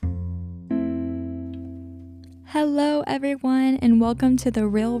Hello, everyone, and welcome to the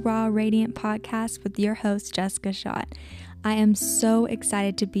Real.Raw.Radiant podcast with your host, Jessica Schott. I am so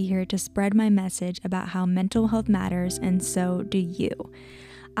excited to be here to spread my message about how mental health matters, and so do you.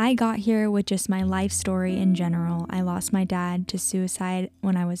 I got here with just my life story in general. I lost my dad to suicide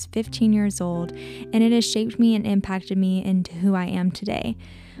when I was 15 years old, and it has shaped me and impacted me into who I am today.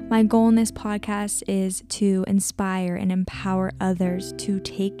 My goal in this podcast is to inspire and empower others to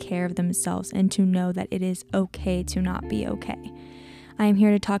take care of themselves and to know that it is okay to not be okay. I am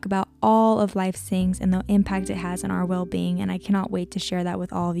here to talk about all of life's things and the impact it has on our well-being, and I cannot wait to share that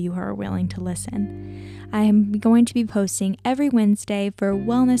with all of you who are willing to listen. I am going to be posting every Wednesday for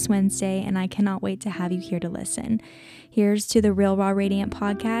Wellness Wednesday, and I cannot wait to have you here to listen. Here's to the Real Raw Radiant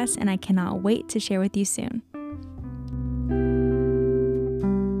podcast, and I cannot wait to share with you soon.